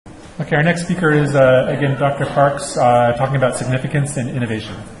Okay, our next speaker is, again, Dr. Parks, talking about significance and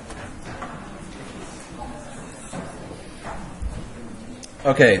innovation.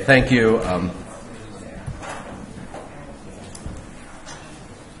 Okay, thank you.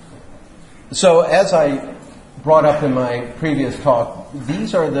 So as I brought up in my previous talk,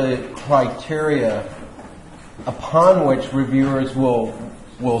 these are the criteria upon which reviewers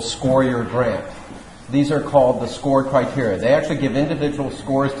will score your grant. These are called the score criteria. They actually give individual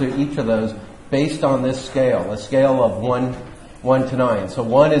scores to each of those based on this scale, a scale of 1 to 9. So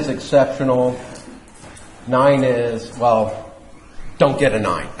 1 is exceptional, 9 is, well, don't get a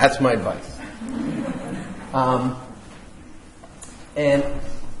 9. That's my advice. And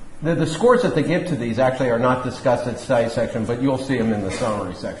the scores that they give to these actually are not discussed in the study section, but you'll see them in the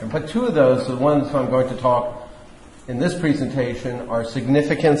summary section. But two of those, the ones I'm going to talk in this presentation, are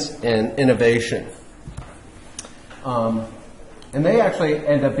significance and innovation. And they actually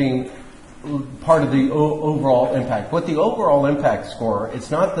end up being part of the overall impact. What the overall impact score, it's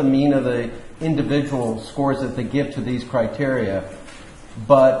not the mean of the individual scores that they give to these criteria,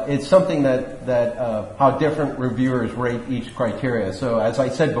 but it's something that how different reviewers rate each criteria. So as I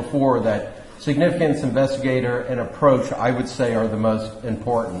said before, that significance, investigator, and approach, I would say, are the most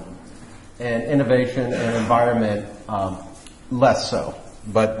important. And innovation and environment, less so.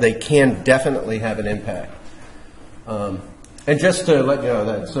 But they can definitely have an impact. And just to let you know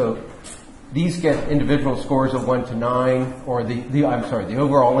that, so these get individual scores of 1 to 9, or the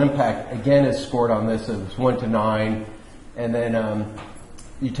overall impact, again, is scored on this as 1 to 9. And then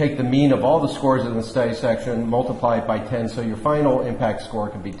you take the mean of all the scores in the study section, multiply it by 10, so your final impact score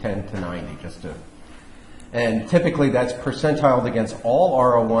could be 10 to 90, and typically that's percentiled against all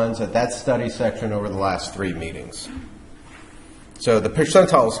R01s at that study section over the last 3 meetings. So the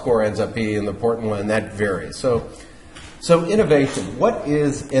percentile score ends up being the important one, and that varies. So innovation. What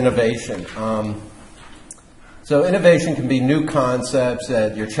is innovation? So innovation can be new concepts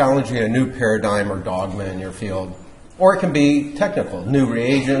that you're challenging a new paradigm or dogma in your field. Or it can be technical, new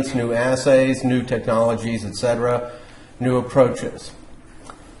reagents, new assays, new technologies, etc., new approaches.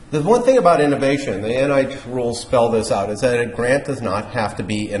 The one thing about innovation, the NIH rules spell this out, is that a grant does not have to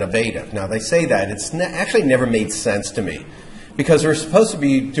be innovative. Now, they say that. It's actually never made sense to me, because we're supposed to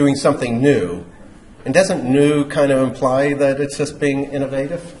be doing something new. And doesn't new kind of imply that it's just being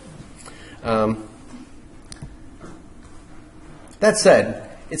innovative? That said,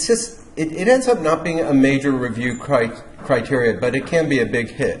 it's just, it ends up not being a major review criteria, but it can be a big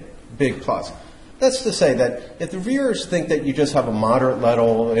hit, big plus. That's to say that if the reviewers think that you just have a moderate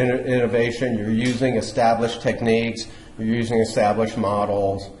level of innovation, you're using established techniques, you're using established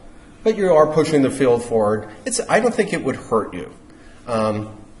models, but you are pushing the field forward, I don't think it would hurt you.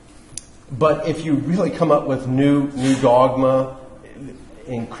 But if you really come up with new dogma,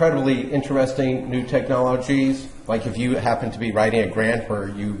 incredibly interesting new technologies, like if you happen to be writing a grant where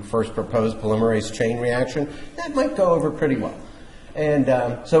you first propose polymerase chain reaction, that might go over pretty well. And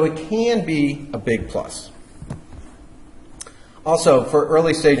so it can be a big plus. Also, for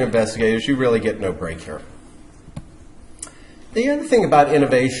early stage investigators, you really get no break here. The other thing about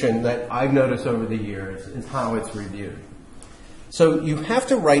innovation that I've noticed over the years is how it's reviewed. So you have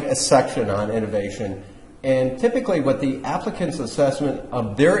to write a section on innovation, and typically what the applicant's assessment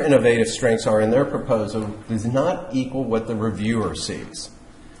of their innovative strengths are in their proposal does not equal what the reviewer sees.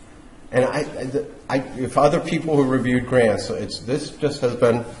 And if other people who reviewed grants, this just has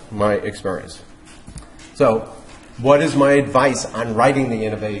been my experience. So what is my advice on writing the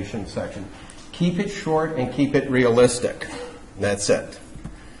innovation section? Keep it short and keep it realistic. That's it.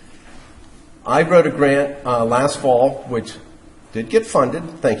 I wrote a grant last fall, which did get funded,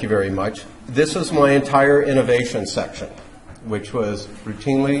 thank you very much. This was my entire innovation section, which was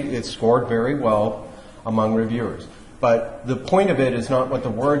routinely, it scored very well among reviewers. But the point of it is not what the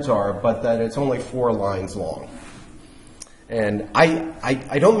words are, but that it's only 4 lines long. And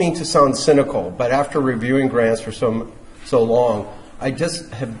I don't mean to sound cynical, but after reviewing grants for so long, I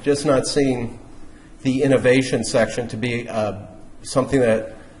have just not seen the innovation section to be something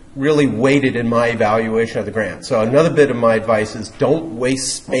that really weighted in my evaluation of the grant. So another bit of my advice is don't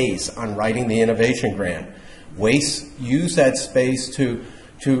waste space on writing the innovation grant. Use that space to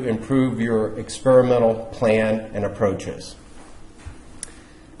improve your experimental plan and approaches.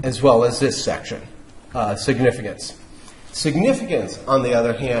 As well as this section, significance. Significance, on the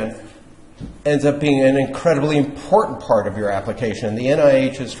other hand, ends up being an incredibly important part of your application. The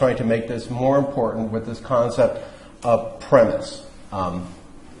NIH is trying to make this more important with this concept of premise.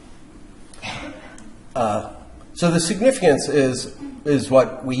 So the significance is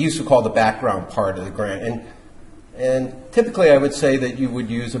what we used to call the background part of the grant. And typically I would say that you would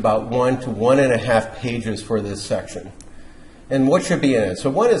use about 1 to 1.5 pages for this section. And what should be in it? So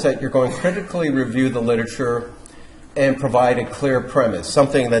one is that you're going to critically review the literature and provide a clear premise,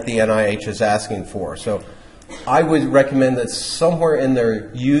 something that the NIH is asking for. So I would recommend that somewhere in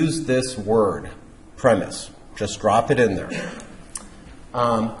there, use this word, premise. Just drop it in there.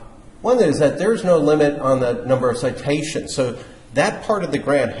 One is that there's no limit on the number of citations. So that part of the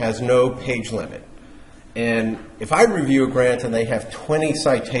grant has no page limit. And if I review a grant and they have 20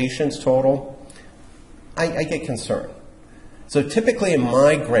 citations total, I get concerned. So typically in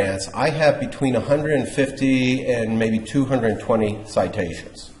my grants, I have between 150 and maybe 220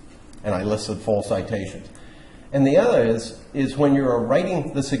 citations. And I list the full citations. And the other is when you're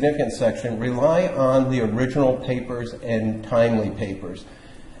writing the significance section, rely on the original papers and timely papers,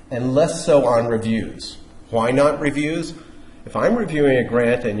 and less so on reviews. Why not reviews? If I'm reviewing a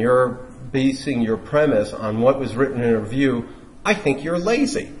grant and you're basing your premise on what was written in a review, I think you're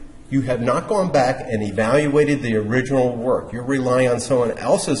lazy. You have not gone back and evaluated the original work. You're relying on someone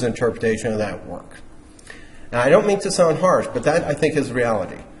else's interpretation of that work. Now, I don't mean to sound harsh, but that, I think, is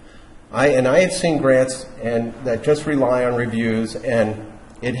reality. I have seen grants that just rely on reviews, and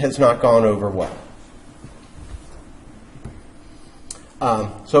it has not gone over well.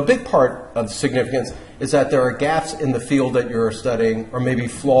 So a big part of significance is that there are gaps in the field that you're studying, or maybe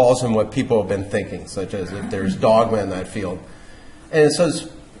flaws in what people have been thinking, such as if there's dogma in that field. And it says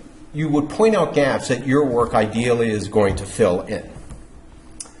you would point out gaps that your work ideally is going to fill in.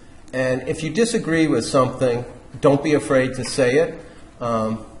 And if you disagree with something, don't be afraid to say it,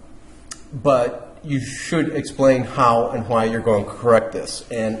 but you should explain how and why you're going to correct this.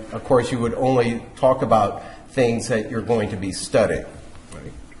 And of course, you would only talk about things that you're going to be studying.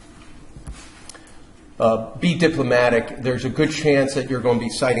 Be diplomatic. There's a good chance that you're going to be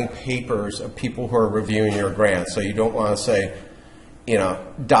citing papers of people who are reviewing your grant. So you don't want to say, you know,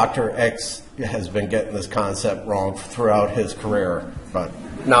 Dr. X has been getting this concept wrong throughout his career, but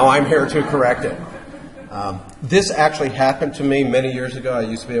now I'm here to correct it. This actually happened to me many years ago. I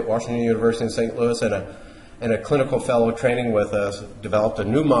used to be at Washington University in St. Louis, and a clinical fellow training with us developed a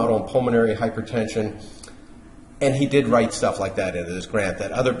new model in pulmonary hypertension. And he did write stuff like that in his grant,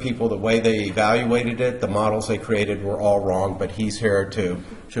 that other people, the way they evaluated it, the models they created were all wrong, but he's here to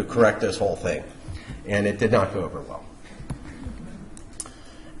correct this whole thing. And it did not go over well.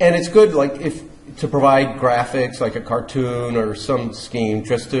 And it's good, like, to provide graphics, like a cartoon or some scheme,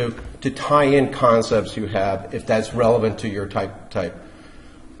 just to tie in concepts you have, if that's relevant to your type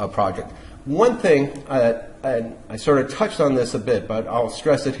of project. One thing, and I sort of touched on this a bit, but I'll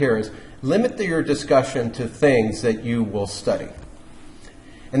stress it here, is limit your discussion to things that you will study.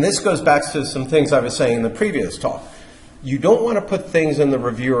 And this goes back to some things I was saying in the previous talk. You don't want to put things in the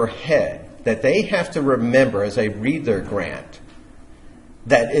reviewer head that they have to remember as they read their grant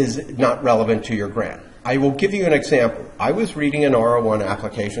that is not relevant to your grant. I will give you an example. I was reading an R01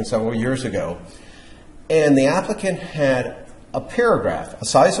 application several years ago, and the applicant had a paragraph, a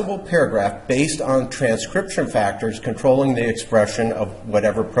sizable paragraph, based on transcription factors controlling the expression of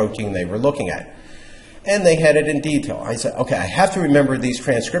whatever protein they were looking at. And they had it in detail. I said, okay, I have to remember these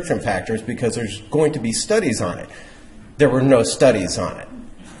transcription factors because there's going to be studies on it. There were no studies on it.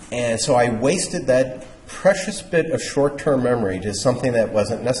 And so I wasted that precious bit of short-term memory to something that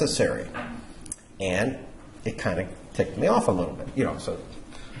wasn't necessary. And it kind of ticked me off a little bit, you know, so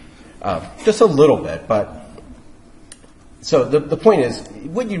just a little bit, but so the point is,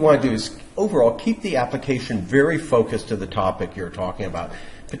 what you want to do is overall keep the application very focused to the topic you're talking about,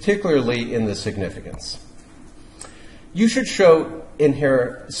 particularly in the significance. You should show in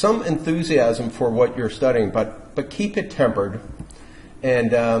here some enthusiasm for what you're studying, but keep it tempered.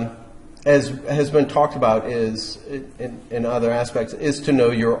 And as has been talked about is in other aspects, is to know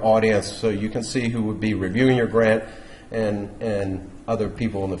your audience so you can see who would be reviewing your grant and other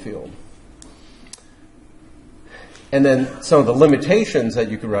people in the field. And then some of the limitations that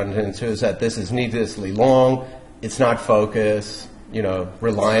you could run into is that this is needlessly long, it's not focused, you know,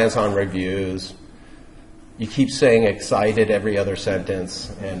 reliance on reviews. You keep saying excited every other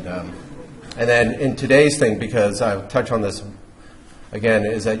sentence. And then in today's thing, because I'll touch on this again,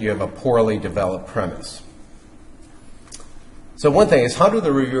 is that you have a poorly developed premise. So one thing is, how do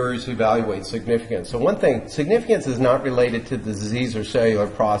the reviewers evaluate significance? So one thing, significance is not related to the disease or cellular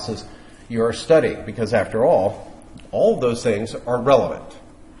process you are studying, because after all of those things are relevant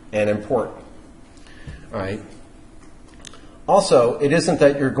and important. All right. Also, it isn't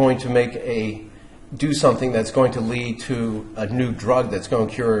that you're going to do something that's going to lead to a new drug that's going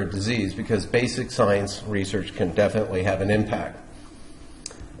to cure a disease, because basic science research can definitely have an impact.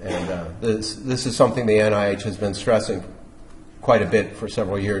 And this is something the NIH has been stressing quite a bit for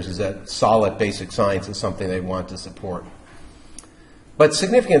several years, is that solid basic science is something they want to support. But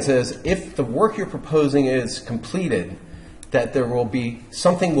significance is, if the work you're proposing is completed, that there will be,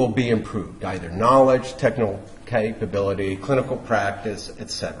 something will be improved, either knowledge, technical capability, clinical practice,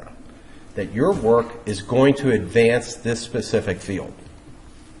 etc. That your work is going to advance this specific field.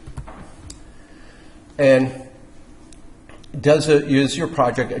 And is your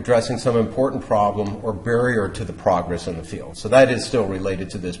project addressing some important problem or barrier to the progress in the field? So that is still related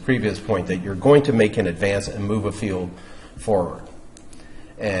to this previous point, that you're going to make an advance and move a field forward.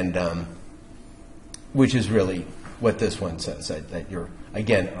 And which is really what this one says, that you're,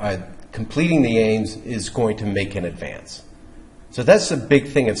 again, completing the aims is going to make an advance. So that's the big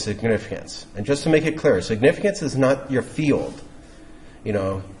thing of significance. And just to make it clear, significance is not your field. You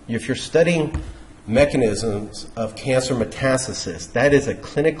know, if you're studying mechanisms of cancer metastasis, that is a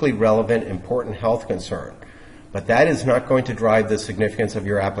clinically relevant, important health concern. But that is not going to drive the significance of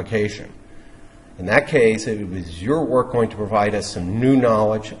your application. In that case, it was your work going to provide us some new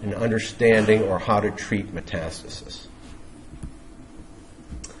knowledge and understanding or how to treat metastasis.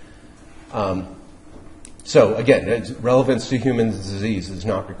 So again, relevance to human disease is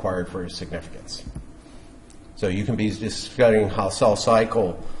not required for significance. So you can be just studying how cell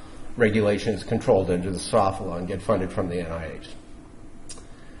cycle regulation is controlled into the Drosophila and get funded from the NIH.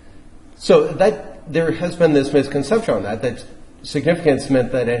 So that there has been this misconception on that significance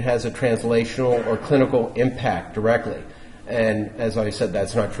meant that it has a translational or clinical impact directly. And as I said,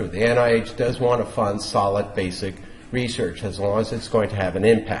 that's not true. The NIH does want to fund solid basic research as long as it's going to have an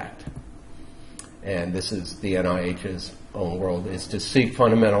impact. And this is the NIH's own world, is to seek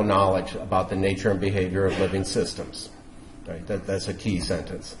fundamental knowledge about the nature and behavior of living systems. Right? That's a key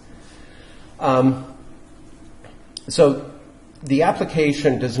sentence. So the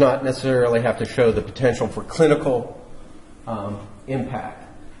application does not necessarily have to show the potential for clinical impact.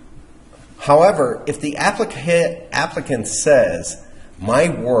 However, if the applicant says, my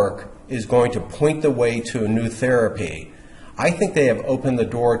work is going to point the way to a new therapy, I think they have opened the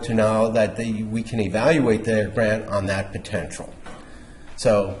door to now that we can evaluate their grant on that potential.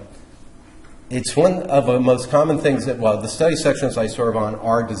 So it's one of the most common things that, well, the study sections I serve on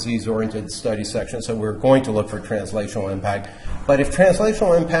are disease-oriented study sections, so we're going to look for translational impact. But if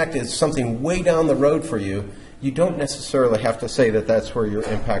translational impact is something way down the road for you, you don't necessarily have to say that that's where your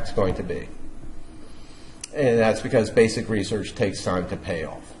impact's going to be. And that's because basic research takes time to pay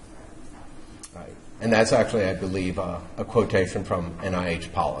off. Right? And that's actually, I believe, a quotation from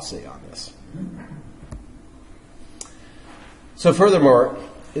NIH policy on this. So furthermore,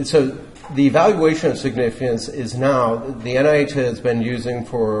 the evaluation of significance is now, the NIH has been using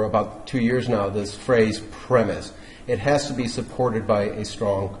for about 2 years now this phrase premise. It has to be supported by a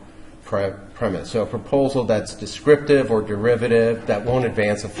strong premise. So a proposal that's descriptive or derivative that won't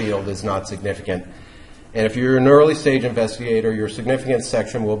advance a field is not significant. And if you're an early stage investigator, your significance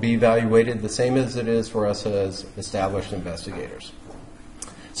section will be evaluated the same as it is for us as established investigators.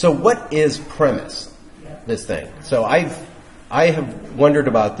 So what is premise, this thing? So I have wondered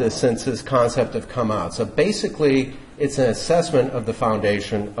about this since this concept have come out. So basically, it's an assessment of the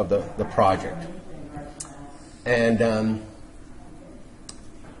foundation of the project. And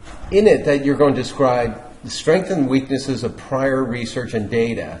in it, that you're going to describe the strengths and weaknesses of prior research and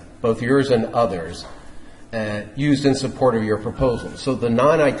data, both yours and others, used in support of your proposal. So the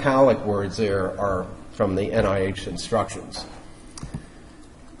non-italic words there are from the NIH instructions.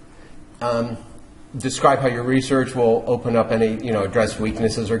 Describe how your research will open up any, address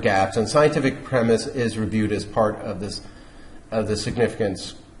weaknesses or gaps, and scientific premise is reviewed as part of the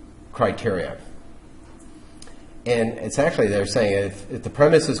significance criteria. And it's actually, they're saying if the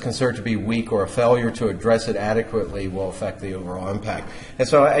premise is considered to be weak or a failure to address it adequately will affect the overall impact. And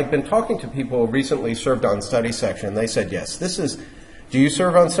so I've been talking to people who recently served on study section, and they said, yes, do you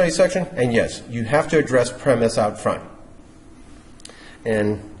serve on study section? And yes, you have to address premise out front.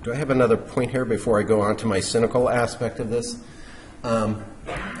 And do I have another point here before I go on to my cynical aspect of this?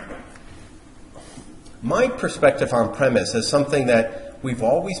 My perspective on premise is something that we've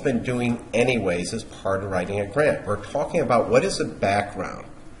always been doing anyways as part of writing a grant. We're talking about what is the background,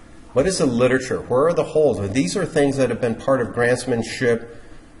 what is the literature, where are the holes? And these are things that have been part of grantsmanship,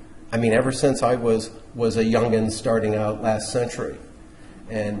 ever since I was a youngin' starting out last century.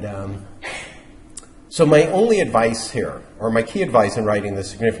 And so my only advice here, or my key advice in writing the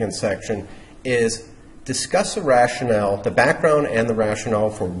significance section, is discuss the rationale, the background and the rationale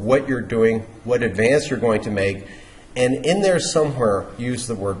for what you're doing, what advance you're going to make, and in there somewhere use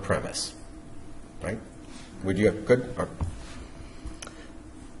the word premise. Right? Would you? Good?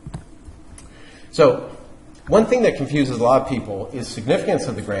 So one thing that confuses a lot of people is significance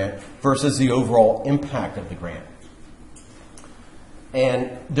of the grant versus the overall impact of the grant.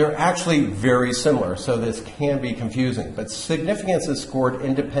 And they're actually very similar, so this can be confusing. But significance is scored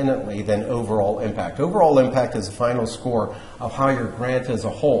independently than overall impact. Overall impact is the final score of how your grant as a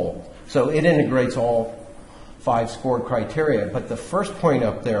whole. So it integrates all 5 scored criteria, but the first point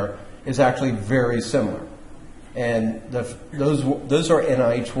up there is actually very similar. And those are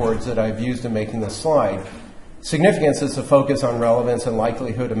NIH words that I've used in making this slide. Significance is the focus on relevance and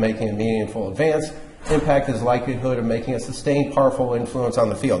likelihood of making a meaningful advance. Impact is likelihood of making a sustained, powerful influence on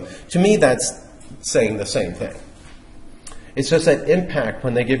the field. To me, that's saying the same thing. It's just that impact,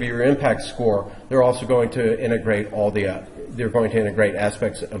 when they give you your impact score, they're also going to integrate they're going to integrate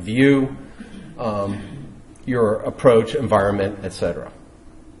aspects of you, your approach, environment, etc.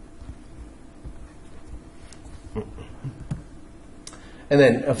 And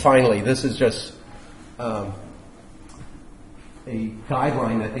then finally, this is just a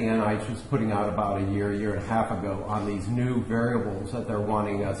guideline that the NIH was putting out about a year and a half ago on these new variables that they're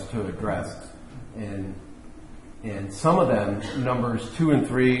wanting us to address. And some of them, numbers 2 and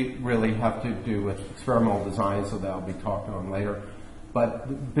 3, really have to do with experimental design, so that'll be talked on later. But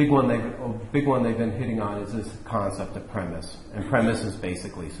the big one they've been hitting on is this concept of premise. And premise is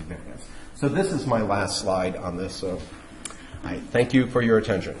basically significance. So this is my last slide on this. So I thank you for your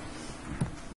attention.